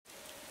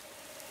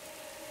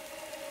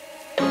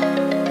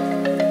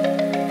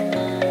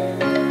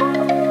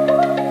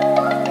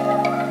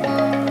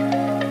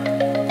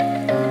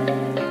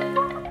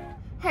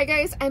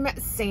guys, I'm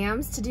at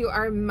Sam's to do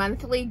our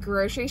monthly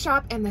grocery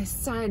shop, and the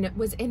sun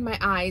was in my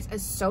eyes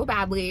so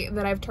badly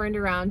that I've turned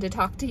around to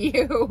talk to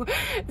you.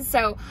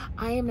 So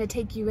I am gonna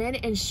take you in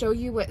and show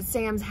you what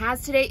Sam's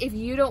has today. If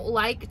you don't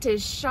like to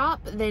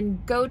shop,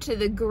 then go to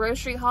the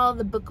grocery haul.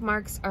 The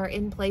bookmarks are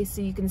in place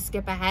so you can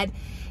skip ahead.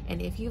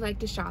 And if you like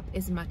to shop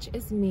as much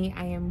as me,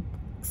 I am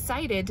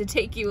excited to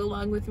take you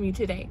along with me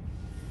today.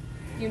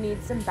 You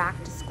need some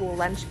back to school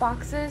lunch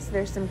boxes.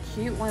 There's some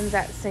cute ones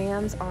at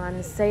Sam's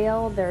on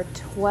sale. They're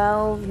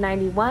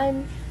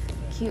 $12.91.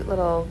 Cute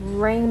little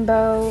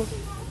rainbow.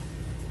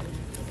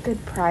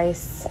 Good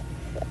price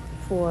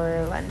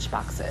for lunch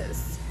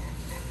boxes.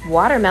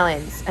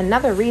 Watermelons,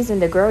 another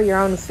reason to grow your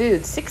own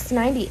food.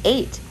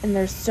 $6.98, and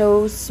they're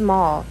so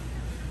small.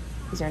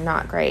 These are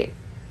not great.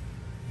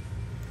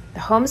 The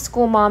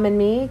homeschool mom in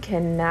me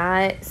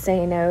cannot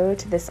say no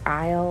to this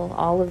aisle.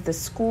 All of the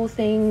school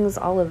things,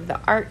 all of the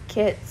art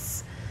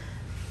kits,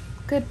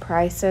 good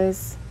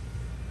prices.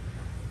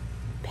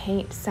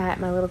 Paint set,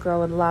 my little girl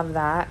would love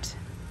that.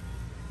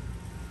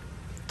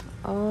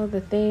 All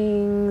the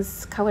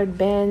things, colored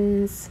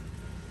bins.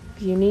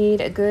 If you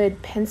need a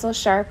good pencil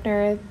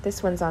sharpener,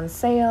 this one's on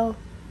sale.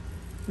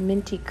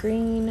 Minty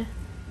green,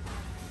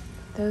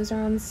 those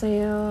are on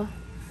sale.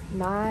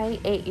 My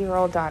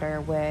 8-year-old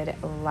daughter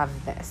would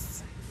love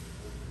this.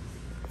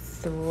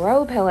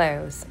 Throw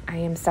pillows. I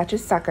am such a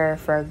sucker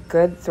for a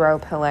good throw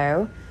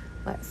pillow.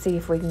 Let's see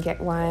if we can get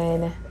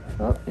one.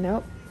 Oh,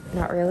 nope,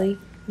 not really.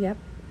 Yep.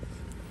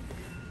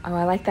 Oh,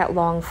 I like that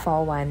long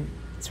fall one.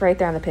 It's right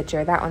there on the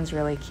picture. That one's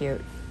really cute.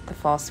 The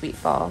fall sweet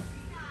fall.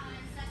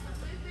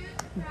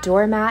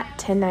 Doormat,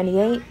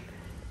 $10.98.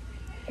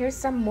 Here's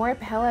some more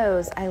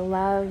pillows. I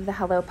love the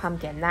Hello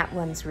Pumpkin. That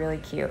one's really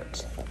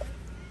cute.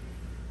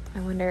 I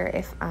wonder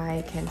if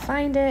I can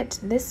find it.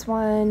 This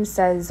one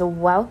says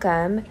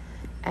welcome,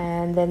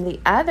 and then the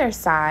other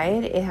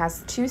side, it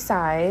has two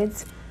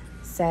sides,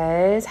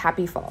 says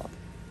happy fall.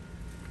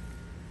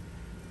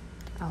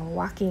 A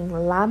walking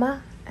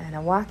llama and a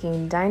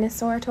walking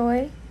dinosaur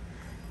toy.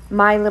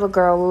 My little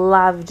girl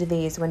loved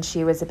these when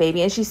she was a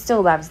baby, and she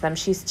still loves them.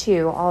 She's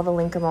 2, all the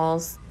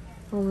Linkimals.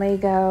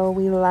 Lego,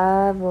 we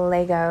love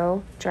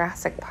Lego.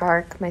 Jurassic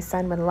Park, my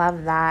son would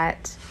love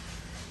that.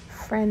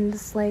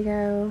 Friends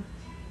Lego.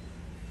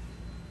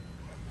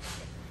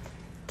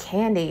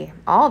 Candy,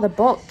 all the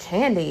bulk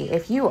candy.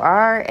 If you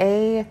are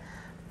a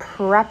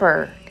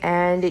prepper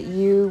and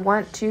you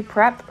want to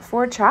prep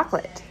for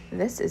chocolate,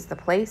 this is the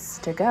place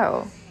to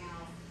go.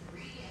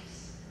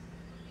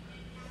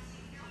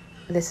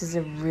 This is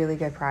a really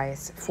good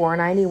price.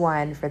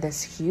 $4.91 for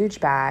this huge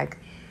bag.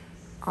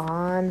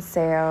 On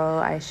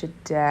sale. I should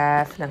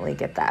definitely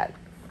get that.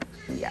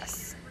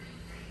 Yes.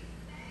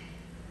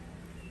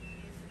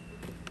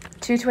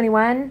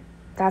 $2.21.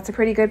 That's a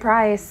pretty good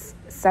price.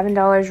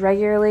 $7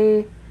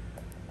 regularly.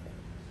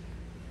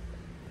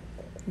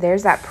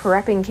 There's that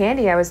prepping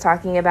candy I was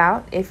talking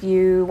about. If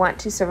you want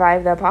to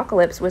survive the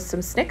apocalypse with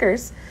some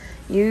Snickers,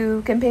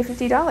 you can pay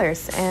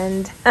 $50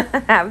 and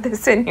have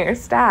this in your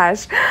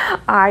stash.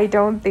 I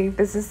don't think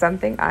this is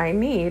something I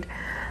need.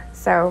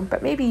 So,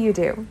 but maybe you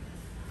do.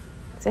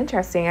 It's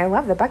interesting. I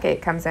love the bucket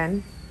it comes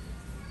in.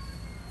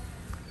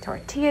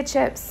 Tortilla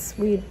chips.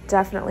 We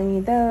definitely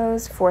need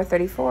those.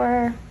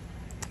 $4.34.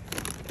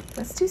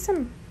 Let's do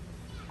some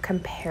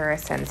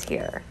comparisons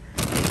here.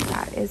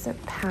 That is a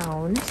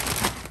pound.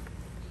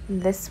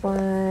 This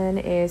one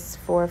is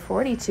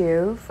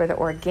 $4.42 for the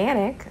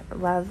organic.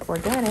 Love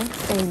organic,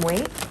 same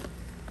weight,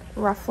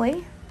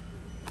 roughly.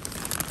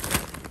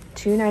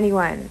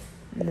 $2.91.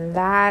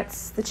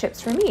 That's the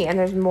chips for me, and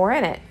there's more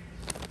in it.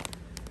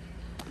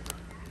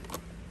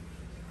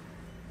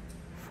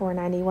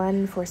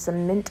 $4.91 for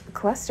some mint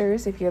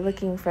clusters. If you're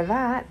looking for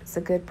that, it's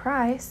a good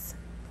price.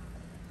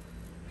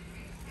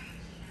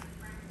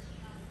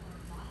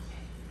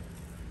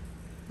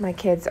 My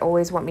kids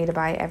always want me to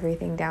buy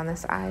everything down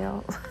this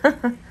aisle.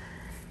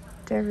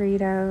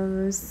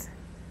 Doritos,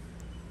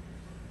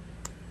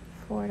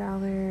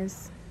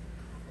 $4.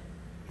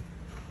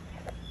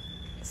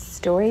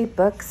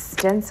 Storybook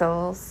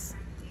stencils.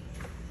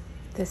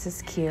 This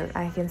is cute.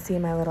 I can see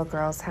my little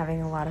girls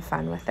having a lot of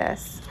fun with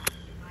this.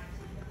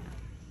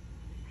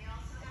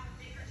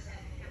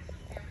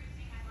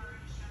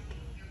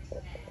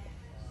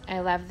 I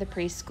love the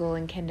preschool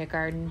and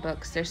kindergarten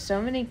books. There's so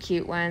many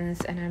cute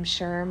ones, and I'm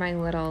sure my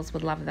littles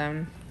would love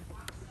them.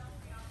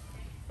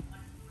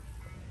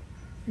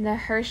 The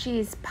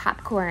Hershey's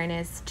popcorn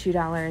is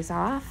 $2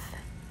 off,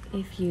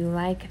 if you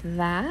like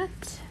that.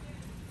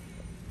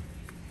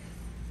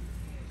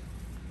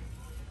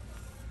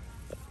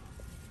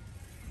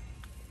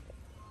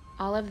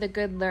 All of the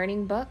good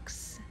learning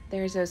books.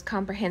 There's those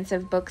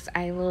comprehensive books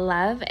I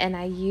love, and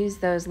I used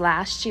those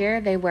last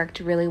year. They worked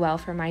really well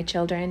for my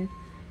children.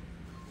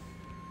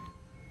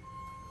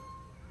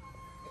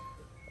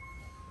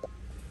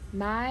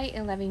 My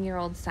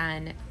 11-year-old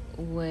son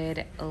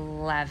would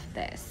love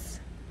this.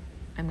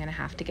 I'm gonna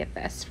have to get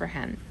this for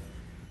him.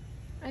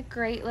 A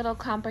great little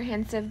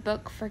comprehensive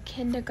book for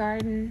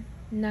kindergarten.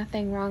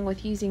 Nothing wrong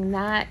with using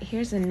that.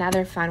 Here's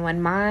another fun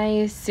one.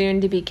 My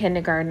soon-to-be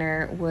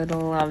kindergartner would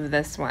love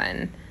this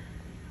one.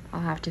 I'll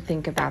have to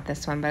think about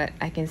this one, but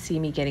I can see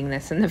me getting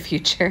this in the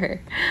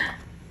future.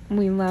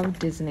 We love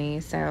Disney,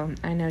 so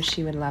I know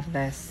she would love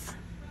this.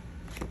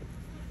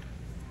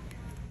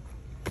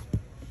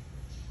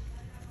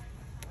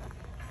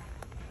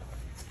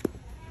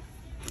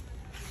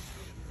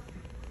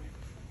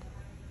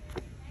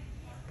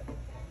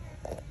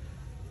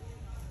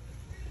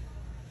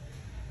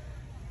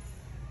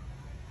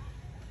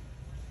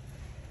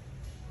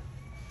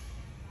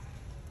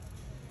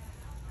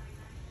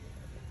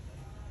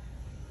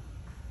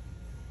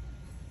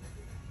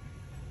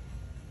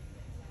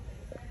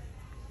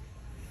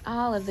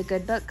 All of the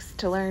good books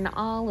to learn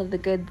all of the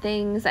good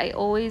things. I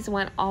always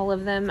want all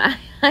of them.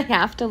 I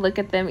have to look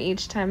at them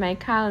each time I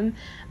come.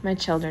 My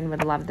children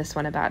would love this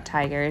one about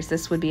tigers.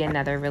 This would be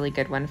another really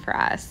good one for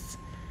us.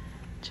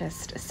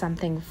 Just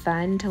something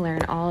fun to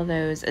learn all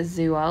those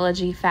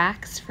zoology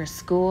facts for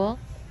school.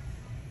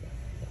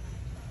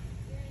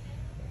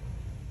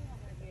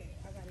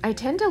 I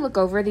tend to look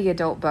over the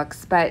adult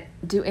books, but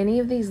do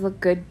any of these look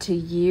good to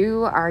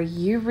you? Are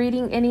you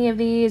reading any of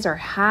these, or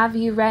have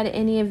you read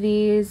any of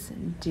these?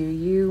 Do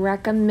you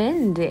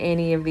recommend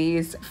any of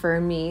these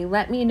for me?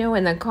 Let me know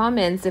in the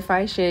comments if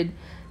I should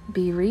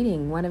be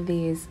reading one of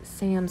these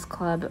Sam's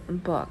Club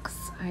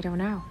books. I don't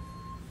know.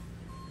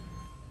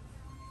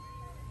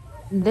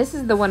 This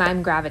is the one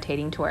I'm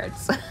gravitating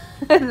towards.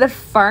 The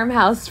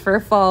Farmhouse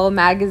for Fall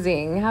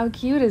magazine. How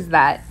cute is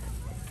that?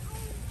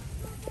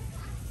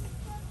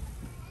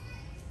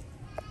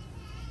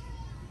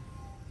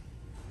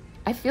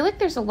 I feel like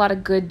there's a lot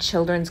of good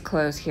children's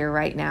clothes here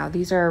right now.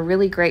 These are a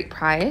really great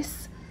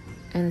price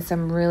and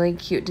some really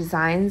cute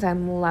designs.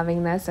 I'm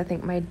loving this. I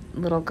think my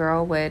little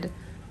girl would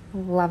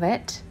love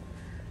it.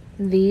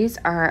 These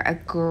are a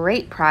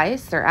great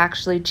price. They're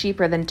actually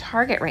cheaper than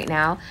Target right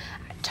now.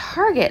 At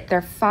Target,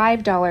 they're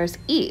 $5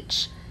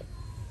 each.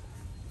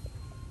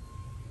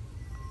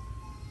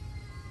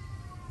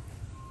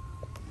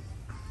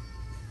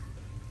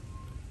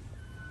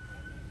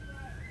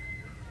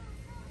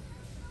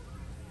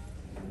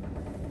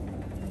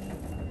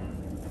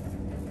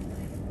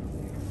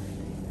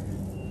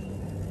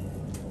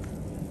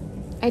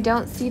 I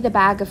don't see the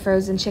bag of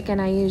frozen chicken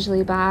I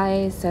usually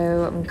buy,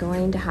 so I'm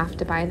going to have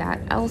to buy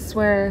that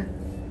elsewhere.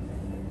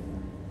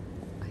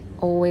 I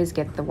always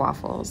get the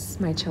waffles.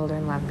 My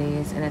children love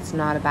these, and it's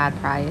not a bad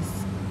price.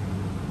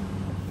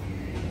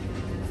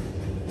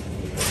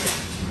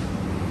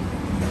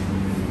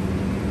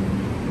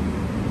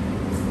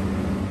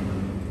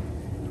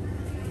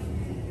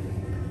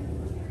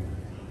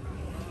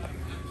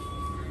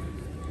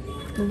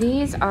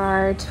 These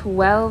are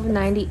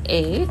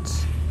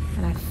 $12.98.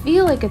 And I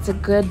feel like it's a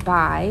good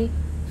buy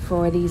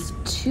for these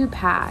 2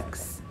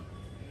 packs.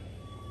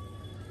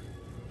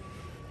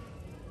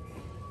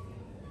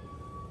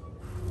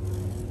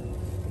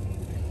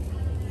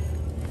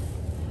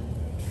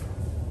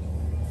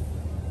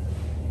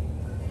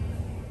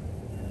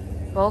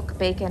 Bulk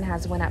bacon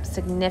has went up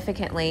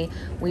significantly.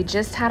 We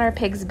just had our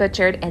pigs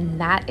butchered, and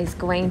that is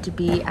going to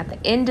be at the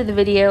end of the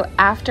video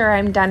after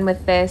I'm done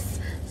with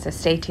this, so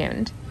stay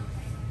tuned.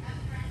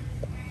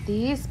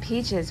 These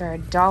peaches are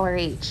 $1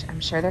 each. I'm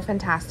sure they're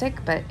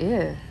fantastic, but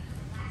ew.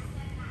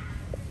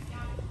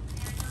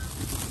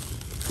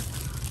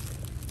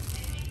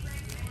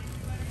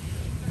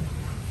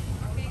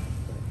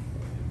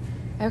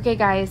 Okay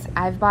guys,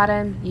 I've bought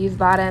them, you've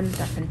bought them,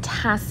 they're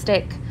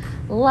fantastic.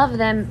 Love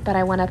them, but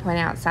I want to point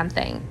out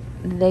something.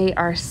 They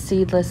are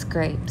seedless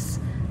grapes.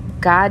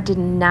 God did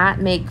not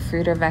make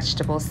fruit or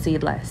vegetables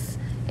seedless.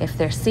 If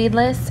they're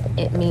seedless,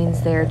 it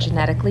means they're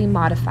genetically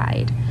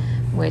modified,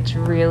 which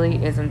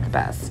really isn't the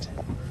best.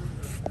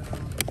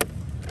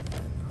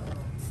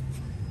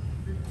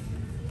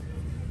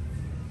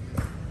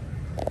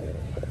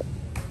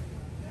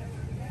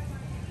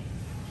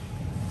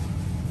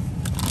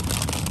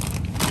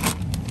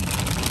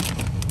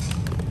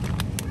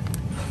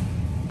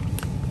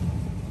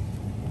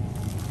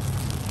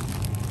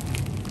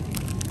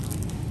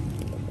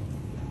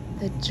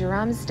 The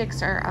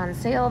drumsticks are on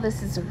sale.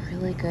 This is a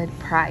really good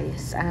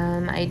price.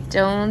 I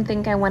don't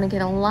think I want to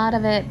get a lot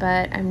of it,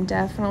 but I'm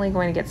definitely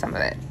going to get some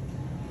of it.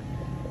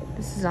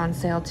 This is on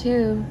sale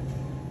too.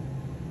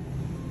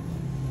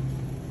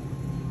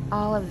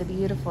 All of the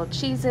beautiful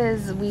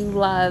cheeses. We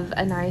love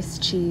a nice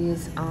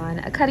cheese on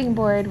a cutting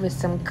board with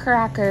some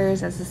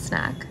crackers as a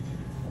snack.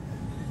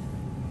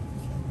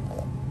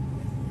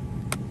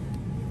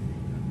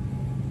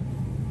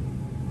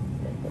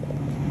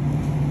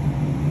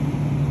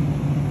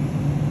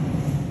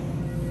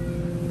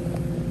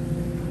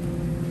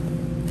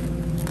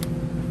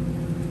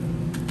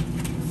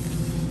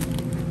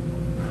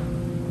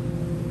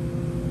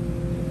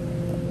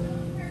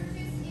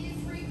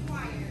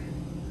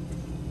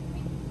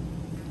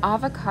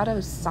 Avocado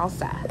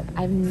salsa.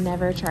 I've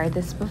never tried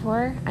this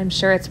before. I'm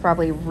sure it's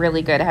probably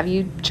really good. Have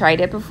you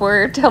tried it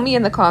before? Tell me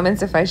in the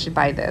comments if I should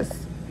buy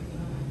this.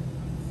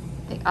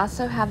 They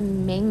also have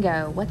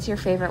mango. What's your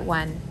favorite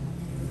one?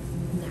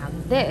 Now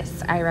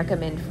this I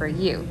recommend for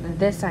you.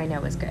 This I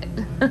know is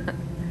good.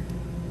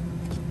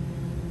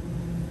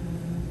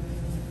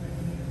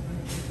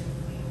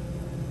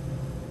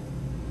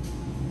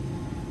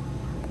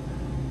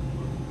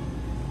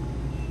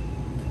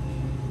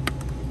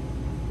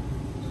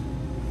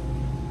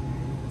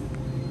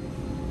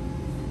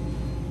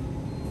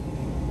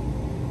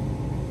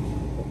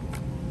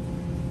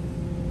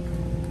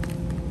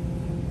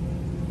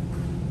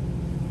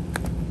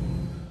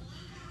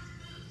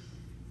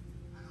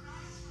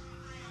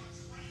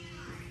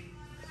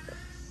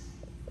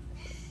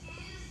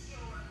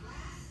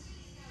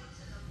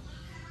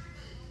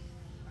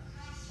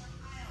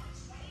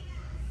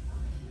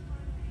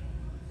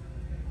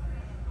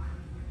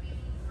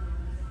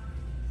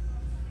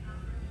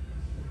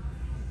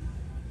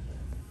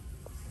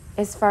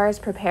 As far as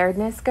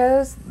preparedness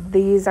goes,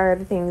 these are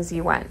the things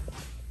you want.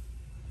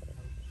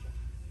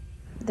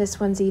 This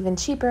one's even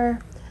cheaper,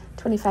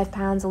 25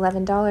 pounds,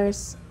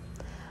 $11.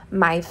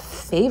 My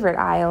favorite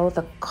aisle,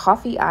 the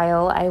coffee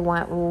aisle, I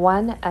want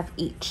one of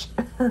each.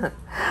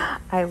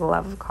 I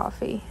love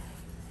coffee.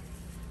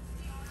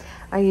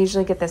 I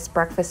usually get this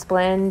breakfast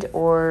blend,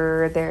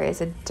 or there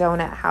is a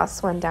donut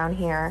house one down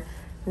here.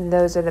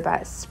 Those are the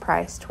best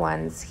priced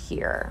ones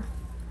here.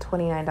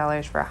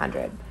 $29 for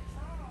 100.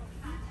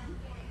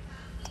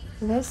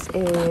 This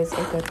is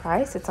a good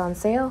price. It's on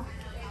sale.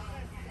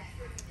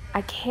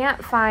 I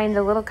can't find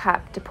the little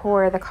cup to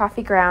pour the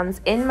coffee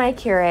grounds in my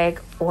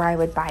Keurig, or I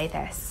would buy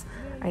this.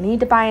 I need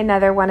to buy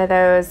another one of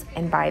those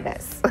and buy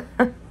this.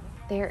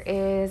 There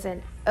is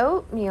an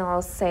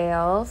oatmeal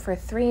sale for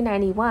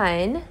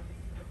 $3.91.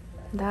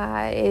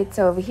 It's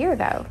over here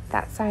though.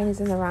 That sign is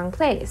in the wrong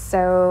place.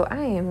 So I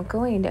am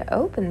going to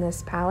open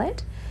this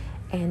pallet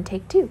and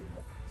take two.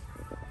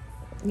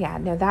 Yeah,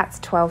 no,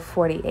 that's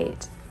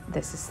 $12.48.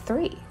 This is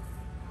 $3.91.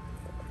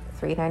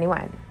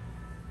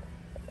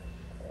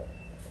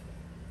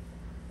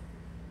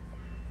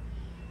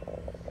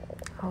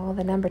 All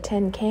the number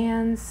 10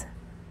 cans.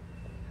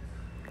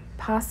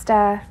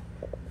 Pasta.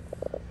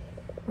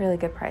 Really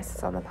good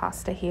prices on the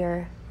pasta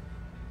here.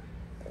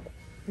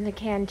 And the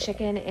canned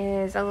chicken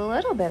is a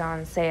little bit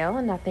on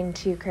sale. Nothing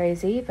too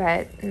crazy,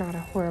 but not a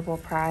horrible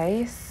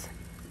price.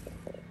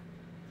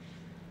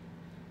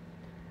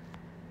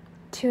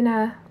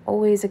 Tuna,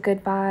 always a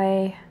good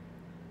buy.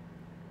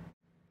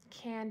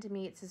 Canned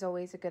meats is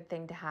always a good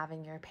thing to have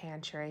in your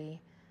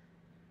pantry.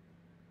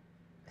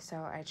 So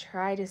I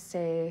try to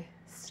stay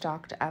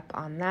stocked up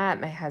on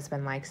that. My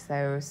husband likes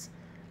those.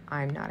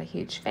 I'm not a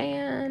huge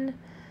fan.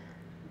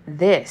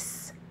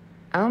 This,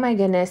 oh my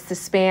goodness, the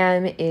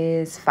Spam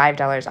is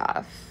 $5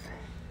 off.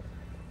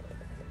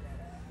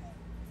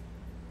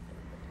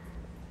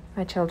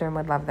 My children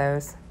would love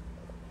those.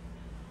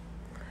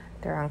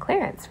 They're on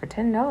clearance for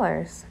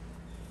 $10.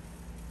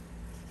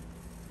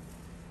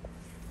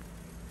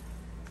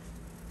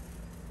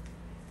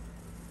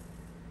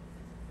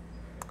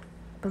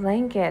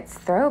 Blankets,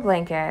 throw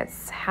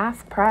blankets,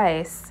 half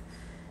price.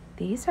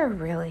 These are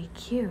really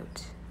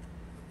cute.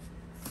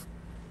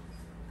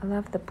 I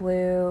love the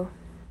blue.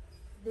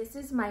 This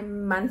is my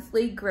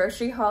monthly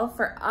grocery haul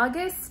for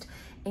August,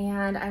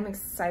 and I'm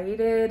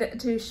excited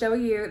to show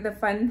you the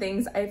fun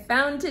things I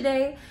found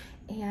today,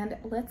 and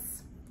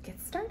let's get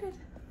started.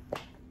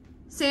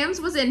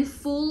 Sam's was in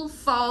full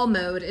fall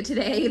mode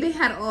today. They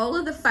had all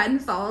of the fun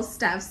fall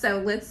stuff. So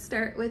let's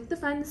start with the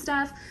fun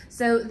stuff.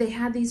 So they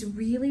had these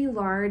really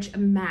large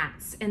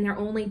mats and they're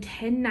only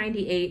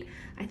 $10.98.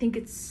 I think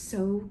it's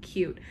so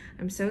cute.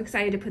 I'm so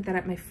excited to put that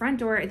at my front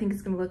door. I think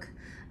it's gonna look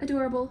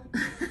adorable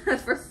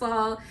for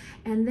fall.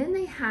 And then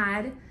they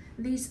had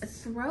these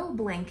throw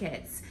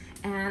blankets,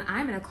 and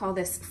I'm gonna call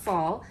this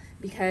fall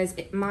because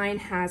mine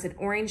has an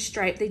orange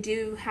stripe. They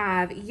do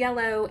have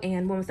yellow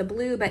and one with a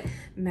blue, but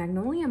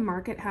Magnolia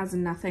Market has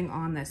nothing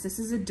on this. This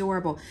is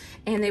adorable.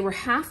 And they were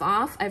half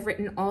off. I've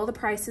written all the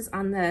prices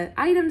on the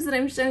items that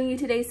I'm showing you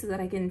today so that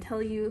I can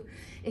tell you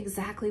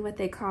exactly what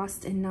they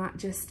cost and not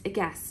just a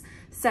guess.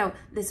 So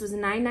this was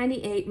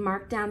 $9.98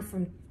 marked down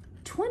from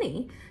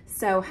 $20,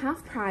 so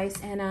half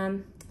price.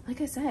 And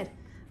like I said,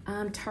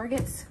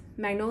 Target's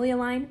Magnolia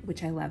line,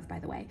 which I love, by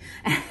the way,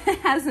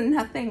 has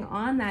nothing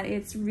on that.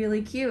 It's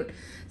really cute.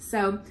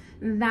 So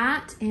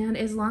that, and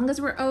as long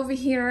as we're over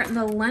here,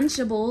 the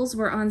Lunchables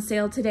were on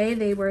sale today.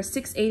 They were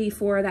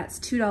 $6.84. That's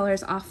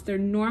 $2 off their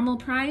normal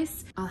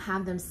price. I'll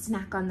have them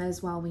snack on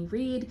those while we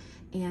read,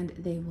 and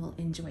they will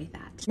enjoy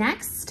that.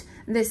 Next,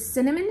 this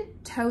Cinnamon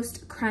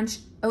Toast Crunch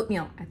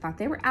oatmeal. I thought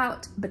they were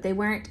out, but they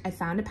weren't. I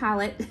found a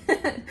pallet.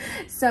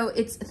 So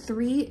it's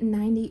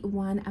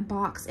 $3.91 a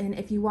box. And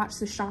if you watch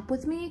the shop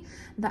with me,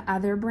 the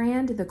other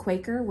brand, the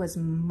Quaker, was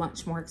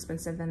much more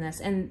expensive than this.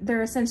 And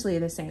they're essentially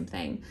the same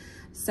thing.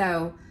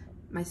 So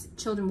my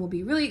children will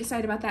be really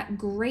excited about that.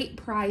 Great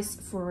price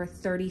for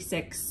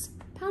 36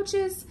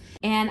 pouches.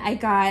 And I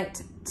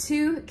got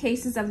 2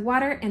 cases of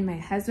water, and my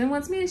husband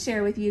wants me to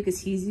share with you,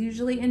 because he's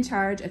usually in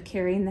charge of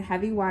carrying the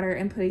heavy water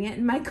and putting it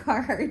in my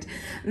cart,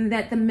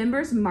 that the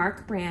Members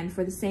Mark brand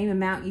for the same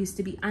amount used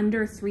to be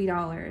under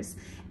 $3.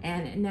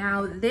 And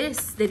now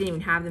this, they didn't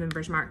even have the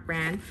Members Mark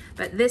brand,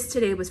 but this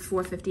today was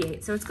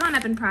 $4.58. So it's gone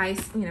up in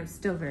price, you know,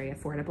 still very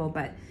affordable,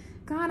 but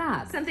gone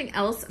up. Something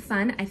else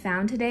fun I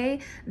found today,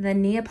 the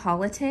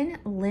Neapolitan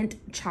Lindt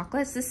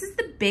chocolates. This is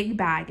the big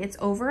bag. It's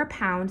over a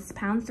pound. It's a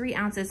pound 3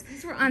 ounces.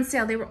 These were on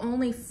sale. They were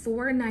only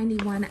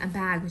 $4.91 a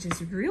bag, which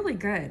is really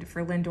good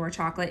for Lindor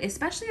chocolate,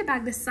 especially a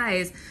bag this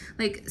size.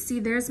 Like, see,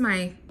 there's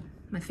my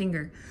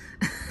finger.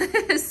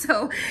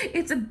 So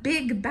it's a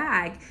big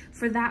bag.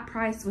 For that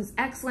price was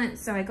excellent.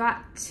 So I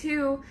got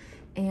 2.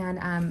 And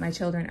my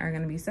children are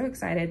gonna be so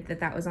excited that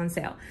that was on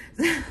sale.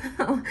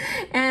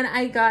 And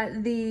I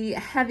got the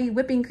heavy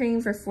whipping cream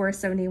for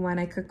 $4.71.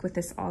 I cook with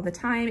this all the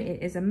time.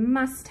 It is a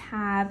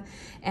must-have.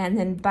 And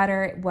then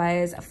butter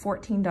was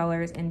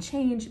 $14 and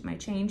change. My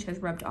change has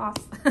rubbed off,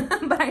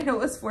 but I know it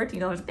was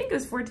 $14. I think it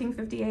was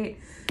 $14.58,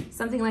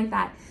 something like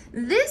that.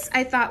 This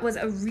I thought was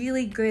a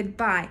really good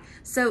buy.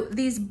 So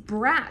these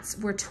brats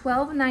were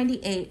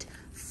 $12.98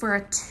 for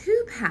a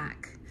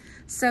 2-pack.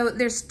 So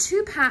there's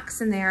 2 packs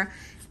in there.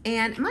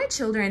 And my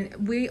children,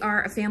 we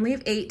are a family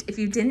of 8. If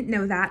you didn't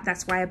know that,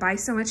 that's why I buy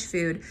so much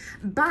food.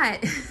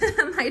 But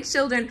my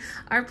children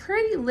are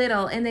pretty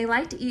little, and they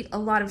like to eat a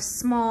lot of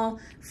small,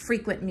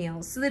 frequent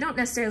meals. So they don't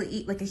necessarily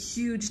eat like a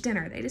huge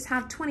dinner. They just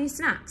have 20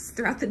 snacks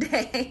throughout the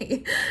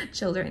day,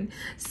 children.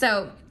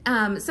 So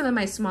some of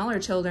my smaller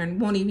children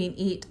won't even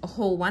eat a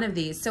whole one of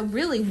these. So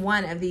really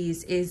one of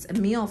these is a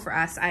meal for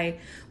us. I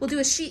will do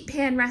a sheet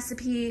pan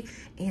recipe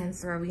and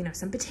throw, you know,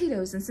 some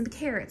potatoes and some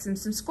carrots and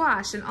some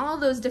squash and all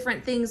those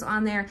different things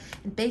on there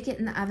and bake it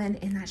in the oven.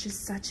 And that's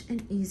just such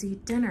an easy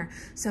dinner.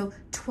 So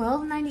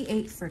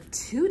 $12.98 for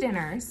 2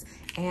 dinners.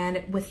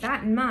 And with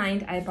that in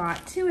mind, I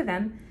bought 2 of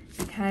them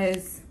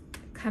because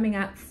coming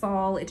up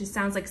fall, it just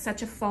sounds like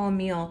such a fall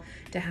meal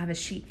to have a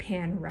sheet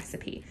pan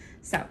recipe.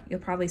 So you'll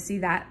probably see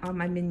that on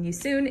my menu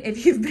soon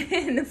if you've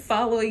been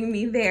following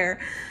me there.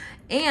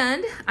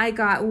 And I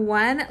got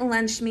 1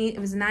 lunch meat.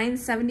 It was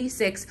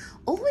 $9.76.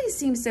 Always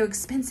seems so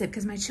expensive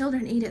because my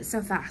children eat it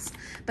so fast,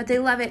 but they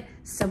love it,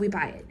 so we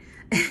buy it.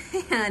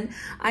 And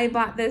I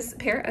bought this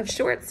pair of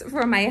shorts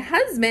for my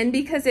husband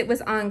because it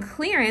was on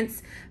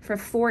clearance for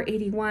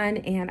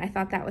 $4.81, and I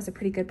thought that was a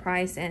pretty good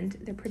price, and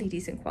they're pretty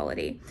decent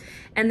quality.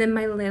 And then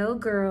my little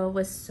girl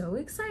was so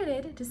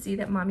excited to see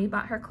that mommy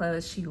bought her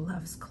clothes. She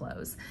loves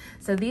clothes.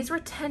 So these were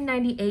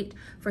 $10.98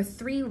 for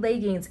 3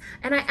 leggings,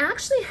 and I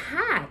actually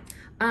had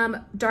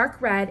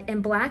dark red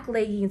and black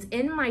leggings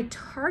in my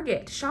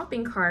Target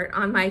shopping cart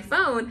on my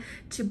phone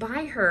to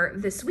buy her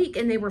this week,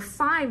 and they were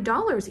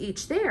 $5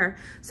 each there.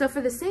 So for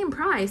the same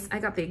price, I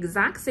got the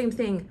exact same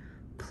thing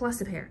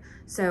plus a pair.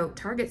 So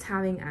Target's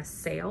having a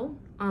sale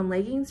on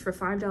leggings for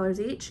 $5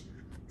 each.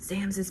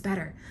 Sam's is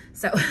better.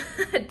 So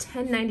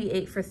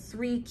 $10.98 for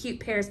 3 cute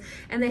pairs.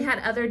 And they had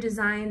other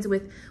designs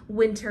with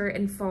winter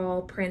and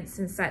fall prints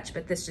and such,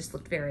 but this just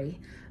looked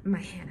very my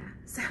Hannah.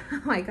 So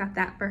I got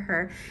that for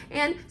her.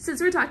 And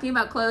since we're talking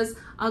about clothes,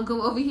 I'll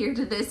go over here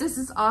to this. This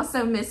is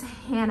also Miss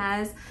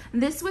Hannah's.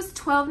 This was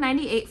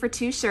 $12.98 for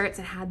 2 shirts.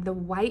 It had the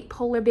white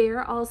polar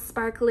bear all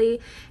sparkly.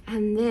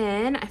 And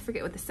then I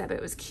forget what this said, but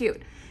it was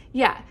cute.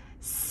 Yeah.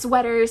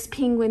 Sweaters,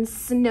 penguins,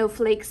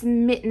 snowflakes,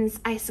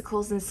 mittens,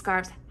 icicles, and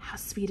scarves. How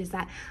sweet is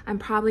that? I'm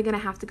probably gonna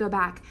have to go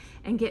back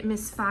and get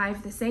Miss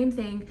 5 the same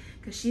thing,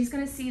 because she's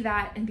gonna see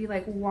that and be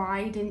like,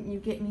 why didn't you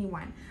get me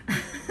one?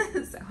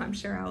 So I'm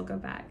sure I'll go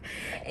back.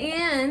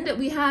 And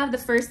we have the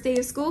first day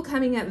of school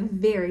coming up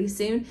very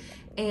soon,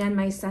 and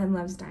my son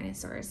loves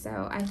dinosaurs.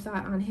 So I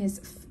thought on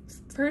his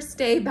first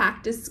day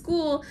back to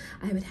school,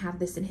 I would have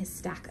this in his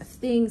stack of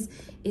things.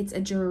 It's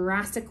a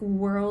Jurassic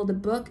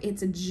World book.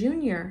 It's a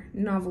junior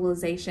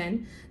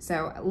novelization,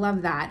 so I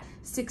love that.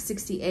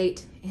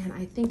 $6.68, and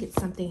I think it's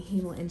something he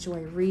will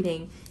enjoy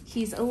reading.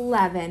 He's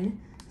 11,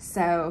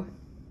 so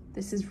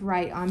this is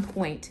right on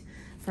point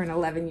for an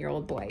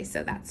 11-year-old boy,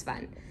 so that's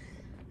fun.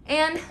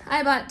 And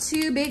I bought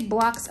 2 big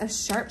blocks of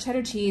sharp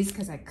cheddar cheese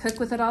because I cook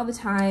with it all the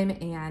time,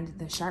 and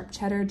the sharp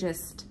cheddar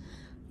just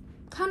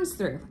comes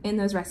through in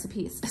those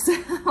recipes. So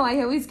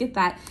I always get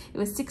that. It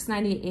was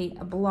 $6.98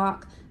 a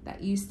block.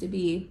 That used to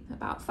be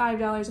about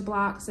 $5 a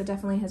block, so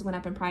definitely has went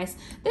up in price.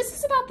 This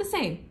is about the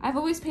same. I've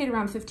always paid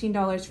around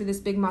 $15 for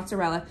this big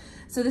mozzarella.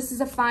 So this is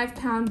a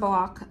 5-pound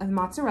block of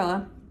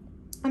mozzarella,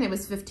 and it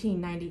was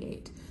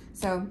 $15.98.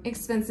 So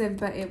expensive,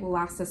 but it will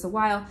last us a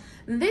while.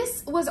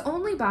 This was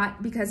only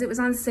bought because it was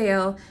on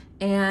sale,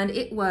 and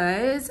it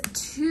was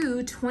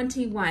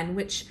 $2.21,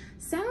 which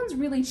sounds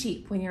really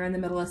cheap when you're in the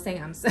middle of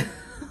Sam's.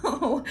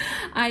 So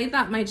I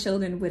thought my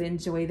children would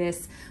enjoy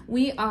this.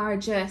 We are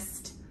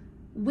just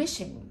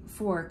wishing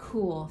for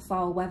cool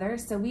fall weather,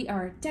 so we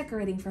are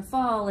decorating for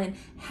fall and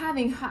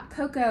having hot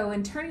cocoa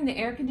and turning the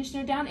air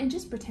conditioner down and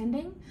just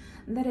pretending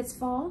that it's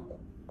fall.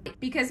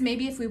 Because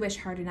maybe if we wish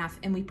hard enough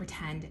and we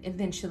pretend,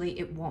 eventually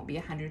it won't be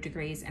 100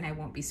 degrees and I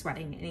won't be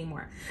sweating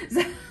anymore.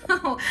 So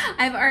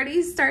I've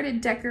already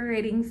started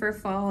decorating for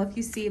fall, if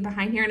you see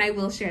behind here, and I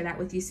will share that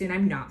with you soon.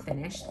 I'm not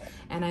finished,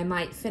 and I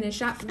might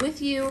finish up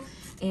with you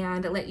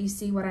and let you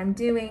see what I'm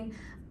doing.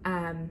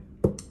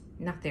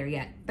 Not there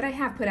yet, but I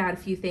have put out a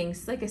few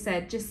things. Like I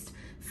said, just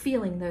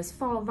feeling those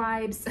fall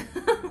vibes.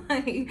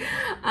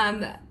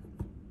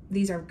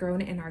 These are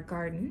grown in our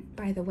garden,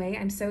 by the way.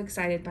 I'm so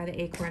excited by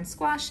the acorn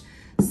squash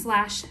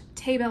 /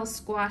 table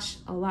squash,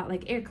 a lot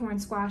like acorn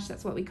squash,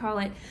 that's what we call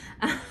it.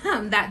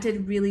 That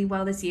did really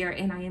well this year,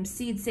 and I am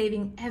seed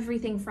saving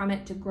everything from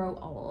it to grow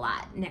a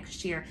lot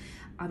next year.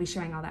 I'll be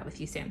sharing all that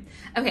with you soon.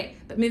 Okay,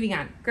 but moving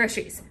on,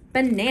 groceries.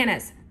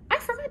 Bananas. I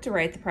forgot to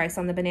write the price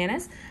on the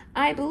bananas.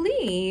 I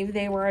believe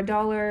they were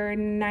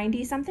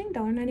 $1.90 something,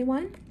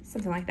 $1.91,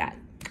 something like that.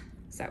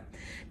 So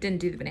didn't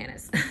do the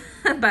bananas,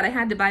 but I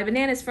had to buy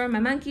bananas for my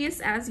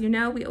monkeys. As you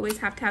know, we always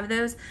have to have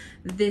those.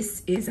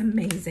 This is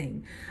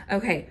amazing.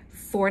 Okay,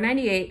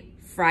 $4.98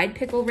 fried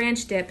pickle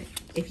ranch dip.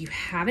 If you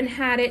haven't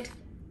had it,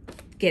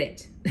 get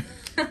it.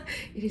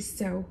 It is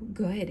so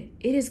good.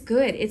 It is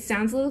good. It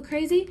sounds a little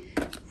crazy,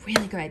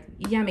 really good,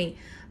 yummy.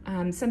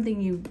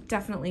 Something you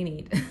definitely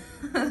need.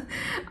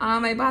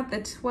 I bought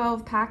the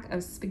 12 pack of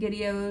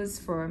SpaghettiOs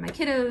for my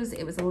kiddos.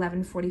 It was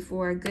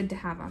 $11.44, good to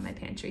have on my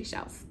pantry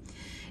shelf.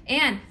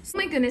 And oh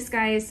my goodness,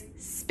 guys,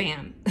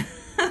 Spam.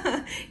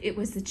 It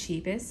was the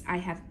cheapest I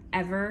have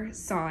ever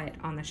saw it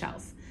on the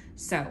shelf.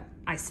 So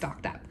I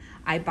stocked up.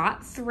 I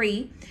bought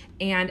 3,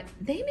 and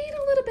they made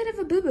a little bit of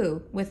a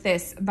boo-boo with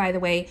this, by the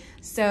way.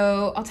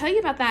 So I'll tell you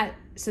about that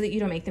so that you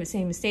don't make the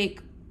same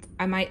mistake.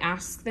 I might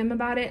ask them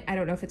about it. I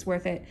don't know if it's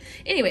worth it.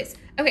 Anyways,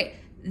 okay,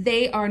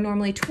 they are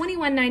normally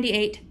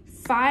 $21.98,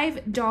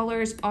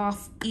 $5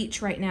 off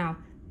each right now.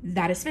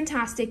 That is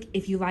fantastic.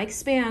 If you like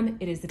Spam,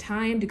 it is the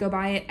time to go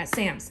buy it at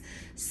Sam's.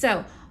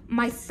 So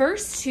my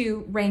first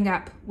 2 rang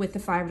up with the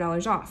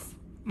 $5 off.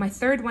 My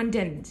third one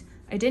didn't.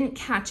 I didn't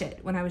catch it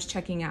when I was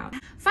checking out.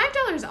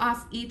 $5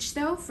 off each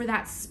though for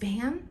that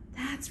Spam,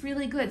 that's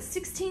really good.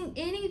 16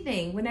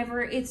 anything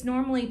whenever it's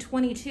normally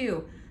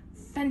 22.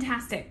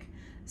 Fantastic.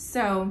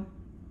 So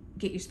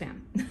get your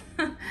Spam.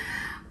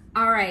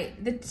 All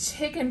right, the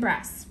chicken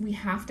breasts. We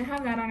have to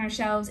have that on our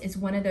shelves. It's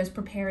one of those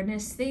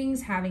preparedness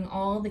things, having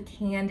all the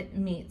canned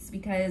meats,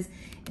 because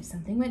if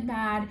something went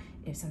bad,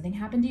 if something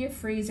happened to your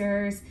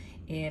freezers,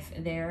 if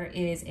there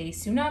is a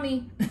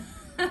tsunami,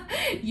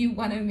 you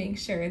want to make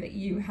sure that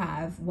you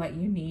have what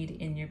you need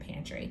in your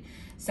pantry.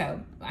 So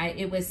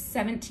it was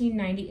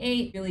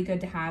 $17.98, really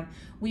good to have.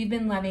 We've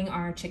been loving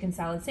our chicken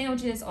salad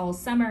sandwiches all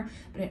summer,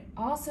 but it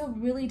also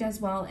really does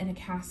well in a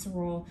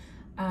casserole.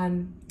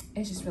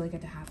 It's just really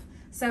good to have.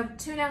 So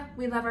tuna,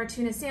 we love our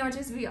tuna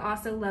sandwiches. We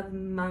also love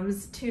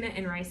Mom's tuna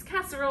and rice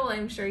casserole.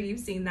 I'm sure you've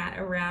seen that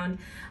around.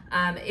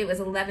 It was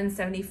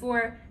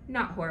 $11.74,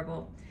 not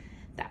horrible.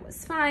 That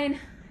was fine.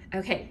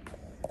 Okay,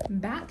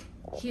 back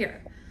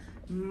here.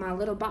 My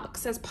little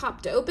box has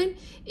popped open.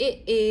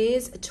 It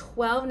is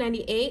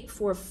 $12.98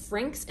 for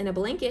Frank's in a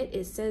blanket.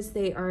 It says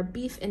they are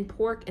beef and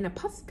pork in a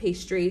puff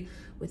pastry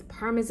with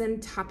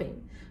Parmesan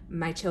topping.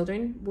 My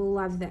children will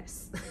love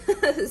this.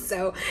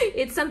 So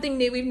it's something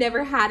new. We've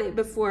never had it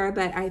before,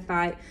 but I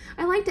thought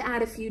I like to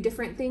add a few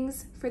different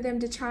things for them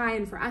to try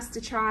and for us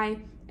to try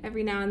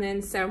every now and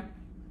then. So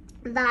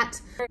that,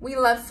 we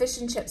love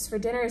fish and chips for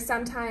dinner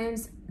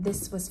sometimes.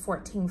 This was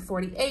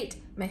 $14.48.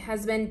 My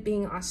husband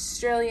being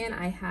Australian,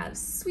 I have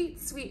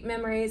sweet, sweet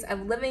memories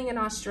of living in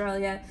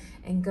Australia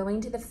and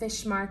going to the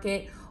fish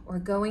market or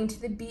going to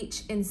the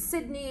beach in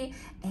Sydney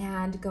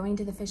and going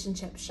to the fish and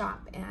chip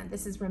shop. And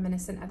this is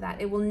reminiscent of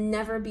that. It will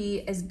never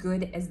be as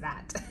good as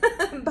that,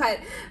 but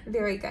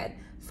very good.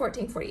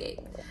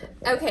 $14.48.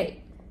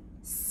 Okay.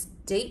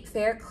 State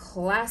Fair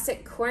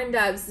classic corn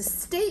dogs. The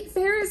State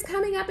Fair is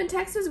coming up in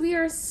Texas. We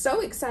are so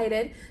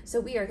excited.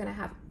 So we are gonna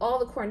have all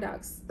the corn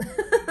dogs.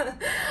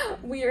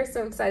 We are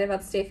so excited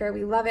about the State Fair.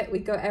 We love it. We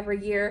go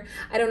every year.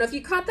 I don't know if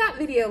you caught that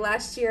video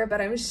last year,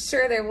 but I'm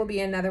sure there will be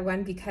another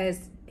one because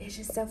it's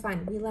just so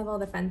fun. We love all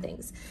the fun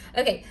things.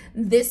 Okay,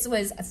 this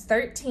was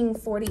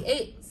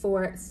 $13.48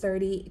 for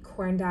 30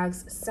 corn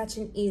dogs. Such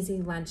an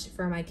easy lunch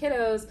for my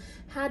kiddos.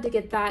 Had to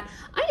get that.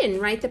 I didn't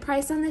write the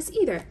price on this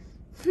either.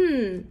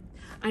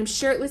 I'm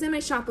sure it was in my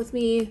shop with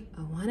me.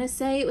 I wanna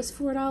say it was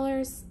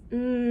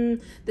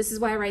 $4. This is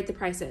why I write the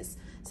prices.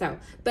 So,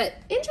 but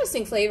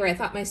interesting flavor. I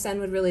thought my son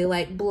would really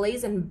like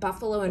blazing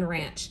buffalo and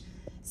ranch.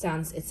 It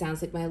sounds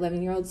like my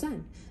 11-year-old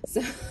son.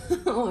 So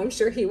I'm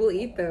sure he will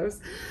eat those.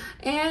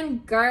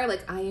 And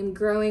garlic. I am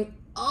growing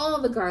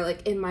all the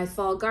garlic in my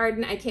fall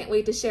garden. I can't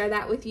wait to share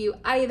that with you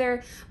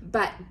either.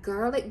 But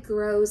garlic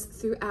grows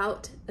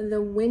throughout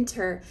the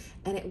winter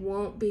and it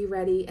won't be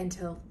ready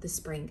until the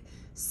spring.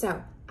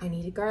 So I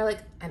needed garlic.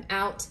 I'm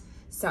out.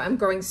 So I'm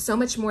growing so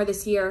much more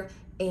this year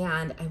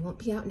and I won't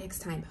be out next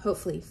time,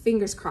 hopefully,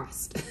 fingers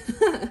crossed.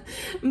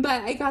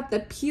 But I got the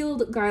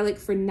peeled garlic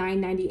for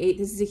 $9.98.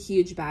 This is a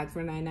huge bag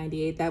for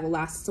 $9.98. That will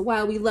last us a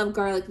while. We love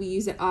garlic, we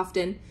use it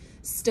often.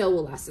 Still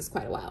will last us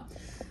quite a while.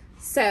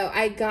 So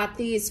I got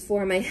these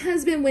for my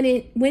husband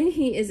when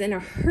he is in a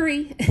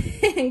hurry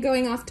and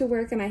going off to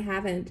work and I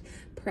haven't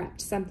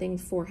prepped something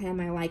for him.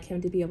 I like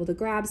him to be able to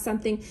grab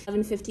something.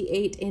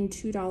 $11.58 and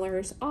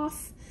 $2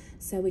 off.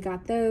 So we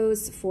got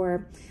those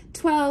for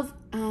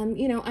 $12,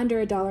 you know,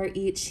 under $1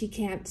 each. He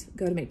can't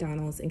go to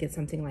McDonald's and get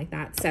something like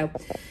that. So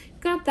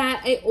got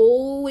that. I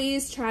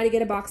always try to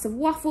get a box of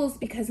waffles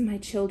because my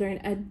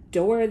children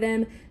adore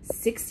them.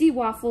 60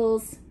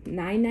 waffles,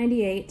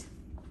 $9.98.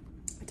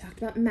 I talked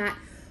about Matt.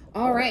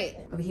 All right,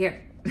 over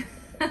here.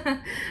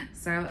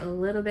 So a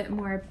little bit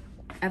more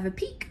of a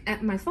peek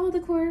at my fall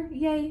decor.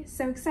 Yay,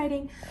 so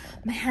exciting.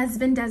 My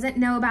husband doesn't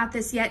know about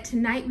this yet.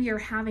 Tonight we are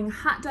having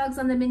hot dogs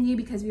on the menu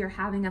because we are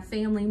having a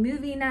family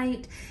movie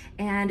night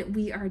and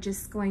we are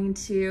just going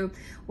to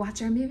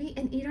watch our movie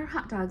and eat our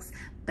hot dogs,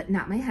 but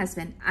not my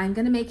husband. I'm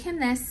gonna make him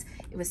this.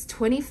 It was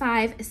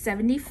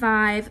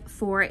 $25.75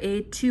 for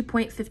a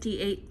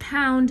 2.58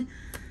 pound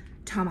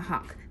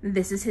tomahawk.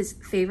 This is his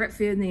favorite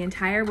food in the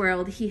entire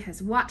world. He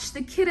has watched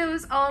the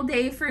kiddos all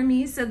day for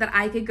me so that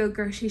I could go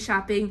grocery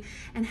shopping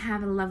and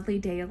have a lovely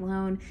day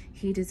alone.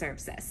 He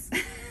deserves this.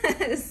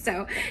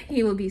 So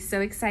he will be so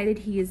excited.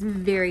 He is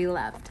very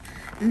loved.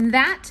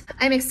 That,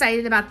 I'm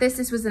excited about this.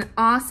 This was an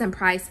awesome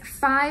price.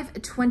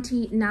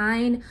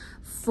 $5.29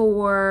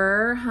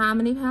 for how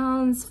many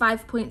pounds?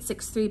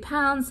 5.63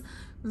 pounds.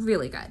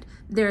 Really good.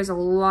 There's a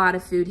lot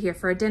of food here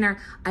for a dinner.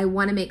 I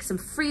want to make some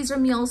freezer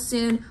meals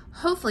soon.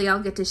 Hopefully I'll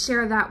get to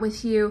share that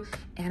with you.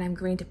 And I'm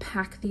going to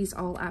pack these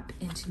all up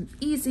into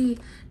easy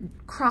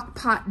crock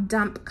pot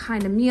dump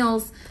kind of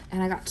meals.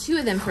 And I got 2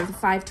 of them for the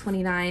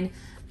 $5.29.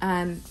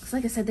 So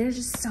like I said, there's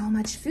just so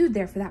much food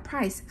there for that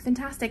price.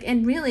 Fantastic.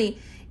 And really,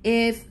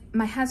 if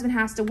my husband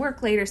has to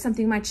work later,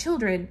 something my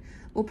children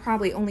will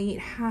probably only eat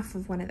half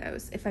of one of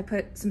those if I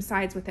put some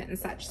sides with it and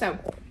such. So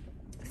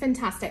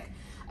fantastic.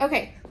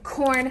 Okay,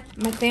 corn.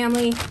 My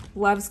family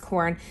loves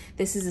corn.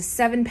 This is a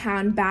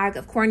 7-pound bag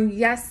of corn.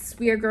 Yes,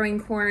 we are growing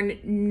corn.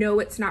 No,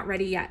 it's not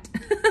ready yet.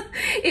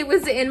 It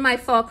was in my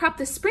fall crop.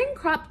 The spring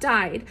crop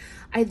died.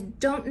 I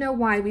don't know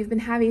why. We've been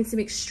having some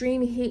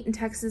extreme heat in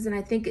Texas and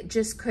I think it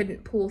just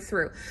couldn't pull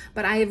through.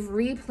 But I have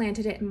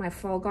replanted it in my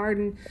fall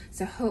garden,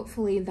 so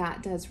hopefully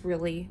that does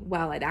really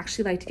well. I'd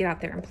actually like to get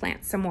out there and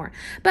plant some more.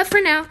 But for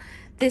now,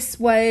 this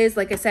was,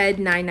 like I said,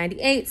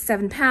 $9.98,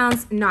 7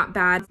 pounds, not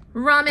bad.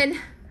 Ramen.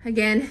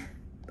 Again,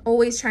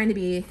 always trying to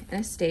be in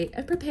a state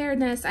of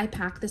preparedness. I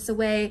pack this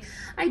away.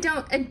 I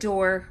don't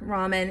adore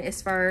ramen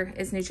as far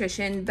as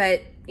nutrition,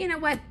 but you know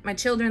what? My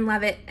children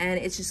love it and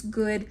it's just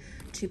good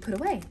to put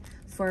away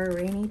for a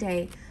rainy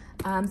day.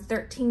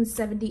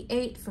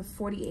 $13.78 for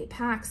 48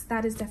 packs.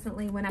 That has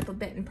definitely went up a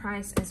bit in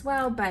price as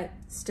well, but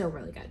still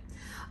really good.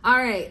 All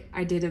right,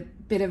 I did a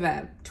bit of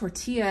a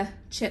tortilla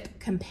chip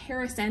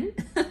comparison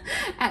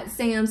at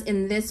Sam's,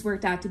 and this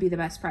worked out to be the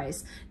best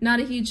price. Not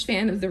a huge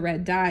fan of the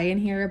red dye in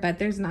here, but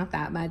there's not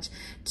that much.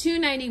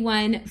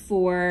 $2.91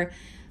 for,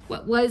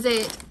 what was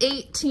it,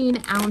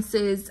 18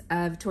 ounces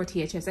of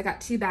tortilla chips. I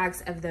got 2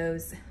 bags of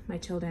those. My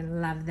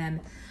children love them.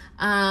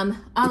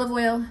 Olive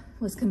oil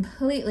was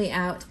completely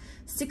out.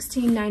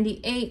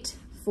 $16.98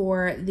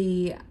 for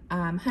the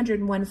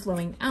 101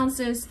 flowing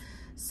ounces.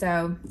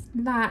 So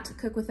that,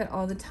 cook with it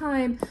all the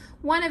time.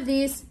 One of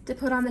these to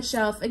put on the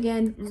shelf.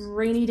 Again,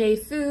 rainy day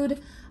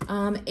food,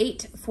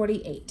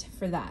 $8.48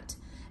 for that.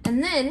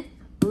 And then,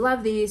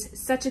 love these.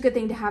 Such a good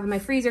thing to have in my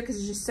freezer because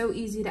it's just so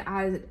easy to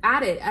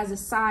add it as a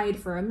side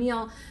for a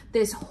meal.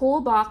 This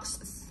whole box,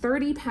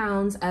 30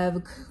 pounds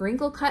of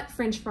crinkle cut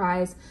French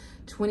fries,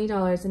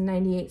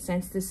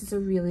 $20.98. This is a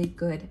really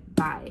good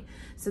buy.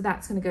 So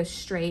that's gonna go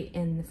straight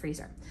in the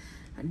freezer.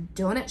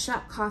 Donut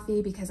shop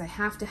coffee because I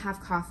have to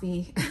have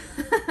coffee.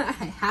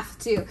 I have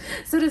to.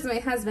 So does my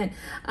husband.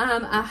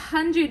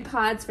 100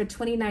 pods for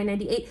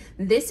 $29.98.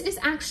 This is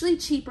actually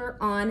cheaper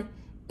on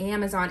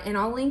Amazon, and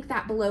I'll link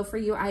that below for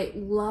you. I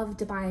love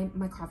to buy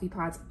my coffee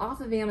pods off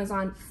of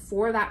Amazon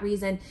for that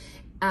reason.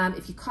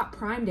 If you caught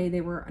Prime Day,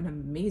 they were an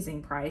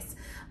amazing price.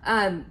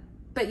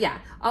 But yeah,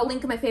 I'll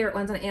link my favorite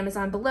ones on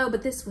Amazon below,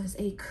 but this was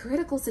a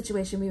critical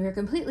situation. We were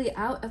completely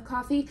out of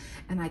coffee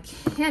and I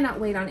cannot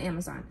wait on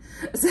Amazon.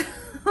 So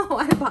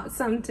I bought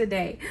some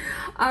today.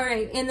 All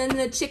right, and then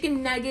the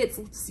chicken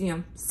nuggets, you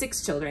know,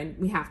 6 children,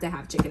 we have to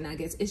have chicken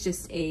nuggets. It's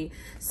just a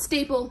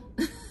staple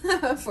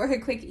for a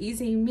quick,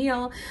 easy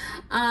meal.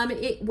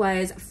 It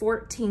was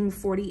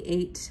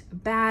 $14.48 a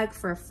bag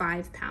for a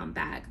 5-pound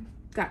bag.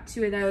 Got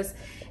 2 of those.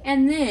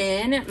 And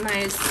then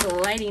my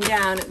sliding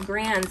down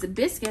Grand's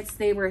biscuits,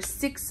 they were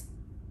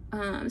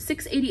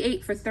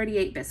 $6.88 for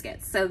 38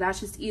 biscuits. So that's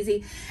just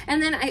easy.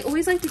 And then I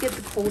always like to get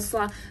the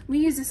coleslaw. We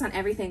use this on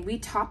everything. We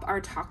top our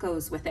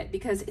tacos with it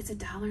because it's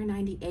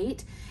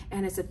 $1.98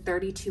 and it's a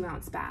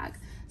 32-ounce bag.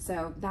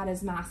 So that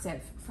is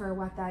massive for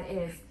what that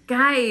is.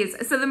 Guys,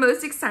 so the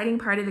most exciting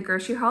part of the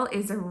grocery haul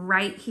is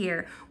right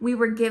here. We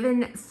were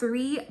given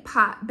 3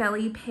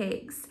 Potbelly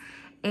pigs.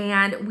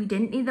 And we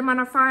didn't need them on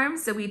our farm,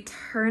 so we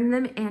turned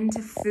them into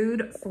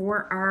food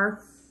for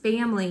our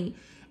family.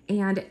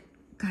 And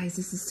Guys,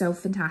 this is so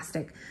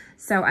fantastic.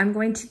 So I'm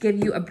going to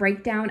give you a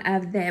breakdown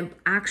of the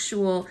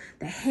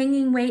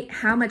hanging weight,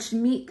 how much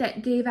meat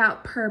that gave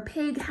out per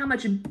pig, how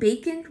much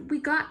bacon we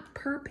got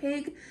per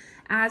pig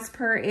as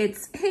per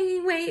its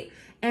hanging weight,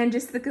 and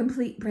just the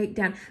complete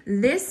breakdown.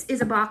 This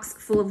is a box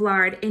full of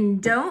lard,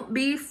 and don't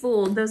be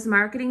fooled. Those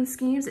marketing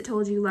schemes that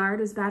told you lard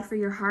was bad for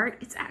your heart,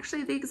 it's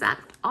actually the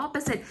exact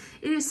opposite.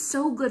 It is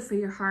so good for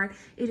your heart.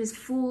 It is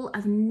full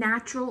of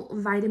natural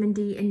vitamin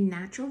D, and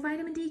natural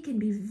vitamin D can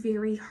be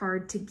very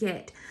hard to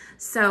get.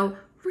 So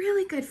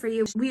really good for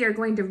you. We are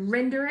going to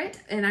render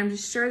it, and I'm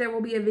sure there will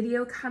be a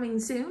video coming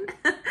soon.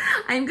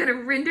 I'm gonna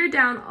render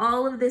down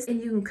all of this,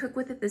 and you can cook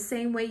with it the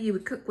same way you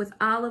would cook with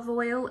olive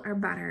oil or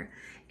butter.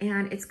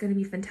 And it's gonna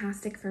be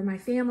fantastic for my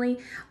family.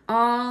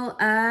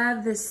 All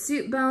of the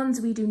soup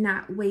bones, we do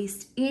not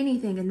waste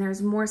anything, and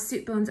there's more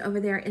soup bones over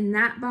there in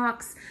that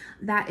box.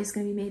 That is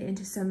gonna be made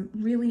into some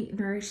really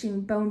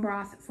nourishing bone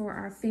broth for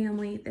our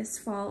family this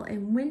fall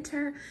and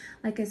winter.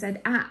 Like I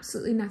said,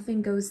 absolutely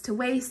nothing goes to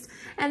waste.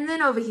 And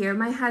then over here,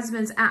 my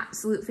husband's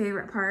absolute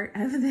favorite part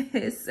of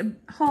this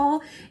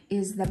haul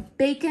is the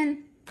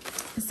bacon.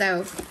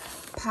 So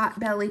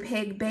Potbelly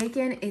pig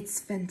bacon, it's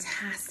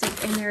fantastic,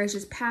 and there is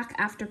just pack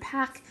after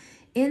pack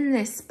in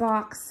this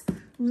box.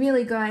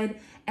 Really good.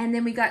 And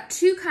then we got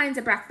two kinds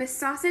of breakfast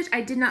sausage.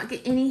 I did not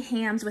get any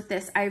hams with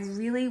this. I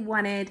really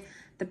wanted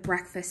the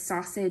breakfast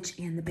sausage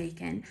and the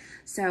bacon.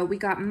 So we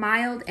got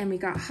mild and we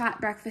got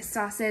hot breakfast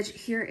sausage.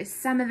 Here is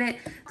some of it.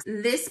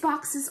 This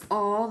box is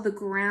all the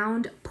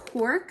ground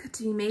pork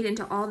to be made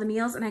into all the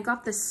meals, and I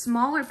got the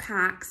smaller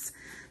packs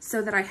so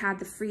that I had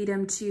the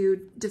freedom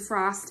to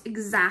defrost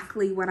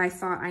exactly what I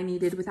thought I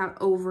needed without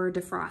over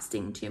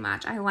defrosting too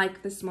much. I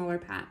like the smaller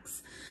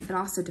packs. It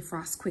also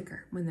defrosts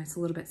quicker when it's a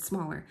little bit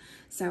smaller.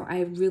 So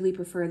I really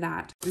prefer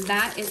that.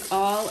 That is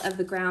all of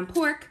the ground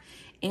pork.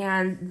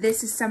 And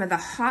this is some of the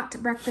hot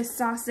breakfast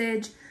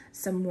sausage.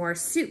 Some more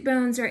soup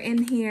bones are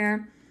in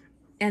here.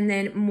 And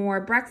then more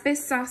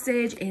breakfast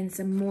sausage and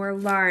some more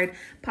lard.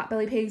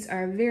 Potbelly pigs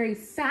are a very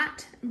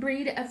fat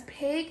breed of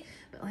pig.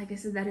 But like I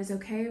said, that is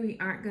okay. We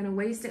aren't gonna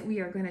waste it. We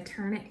are gonna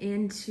turn it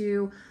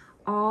into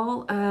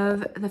all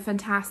of the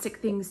fantastic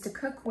things to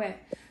cook with.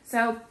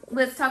 So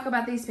let's talk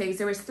about these pigs.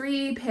 There was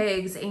 3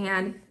 pigs,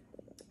 and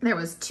there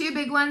was 2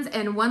 big ones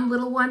and 1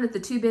 little one that the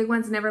 2 big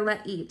ones never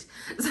let eat.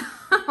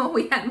 So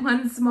we had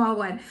 1 small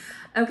one.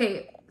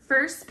 Okay,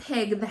 first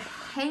pig, the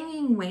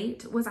hanging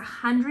weight was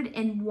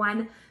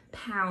 101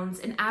 pounds.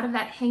 And out of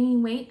that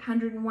hanging weight,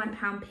 101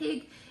 pound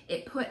pig,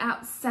 it put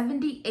out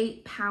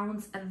 78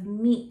 pounds of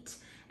meat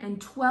and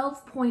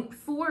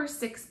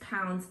 12.46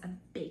 pounds of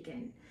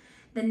bacon.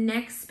 The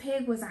next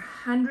pig was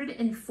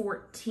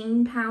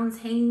 114 pounds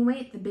hanging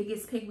weight, the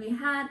biggest pig we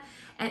had,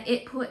 and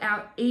it put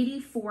out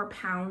 84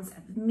 pounds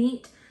of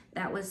meat.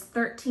 That was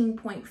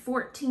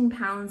 13.14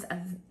 pounds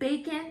of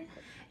bacon.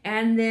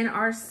 And then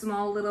our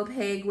small little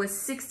pig was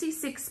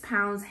 66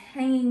 pounds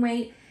hanging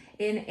weight,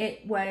 and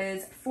it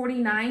was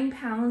 49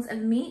 pounds of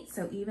meat.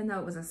 So even though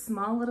it was a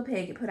small little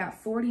pig, it put out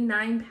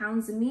 49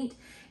 pounds of meat,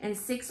 and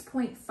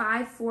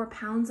 6.54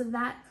 pounds of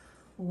that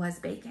was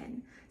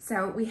bacon.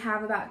 So we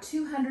have about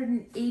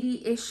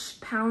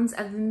 280-ish pounds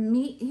of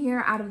meat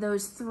here out of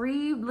those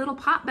 3 little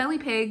Potbelly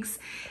pigs.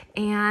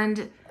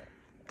 And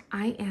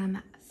I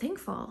am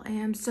thankful. I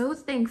am so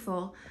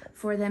thankful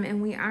for them,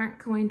 and we aren't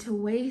going to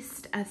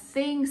waste a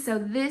thing. So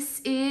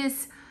this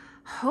is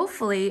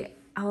hopefully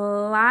a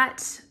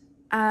lot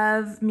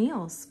of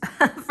meals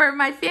for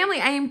my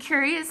family. I am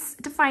curious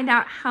to find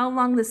out how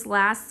long this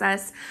lasts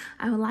us.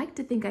 I would like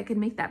to think I could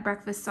make that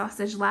breakfast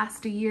sausage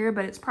last a year,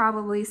 but it's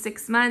probably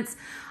 6 months.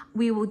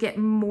 We will get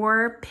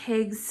more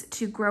pigs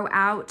to grow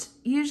out,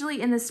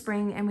 usually in the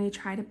spring, and we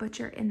try to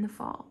butcher in the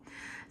fall.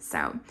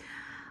 So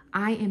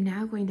I am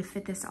now going to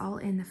fit this all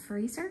in the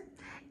freezer,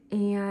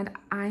 and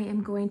I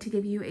am going to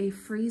give you a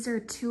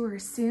freezer tour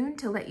soon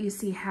to let you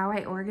see how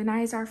I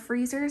organize our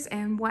freezers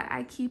and what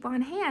I keep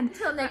on hand.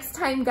 Until next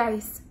time,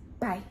 guys,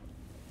 bye.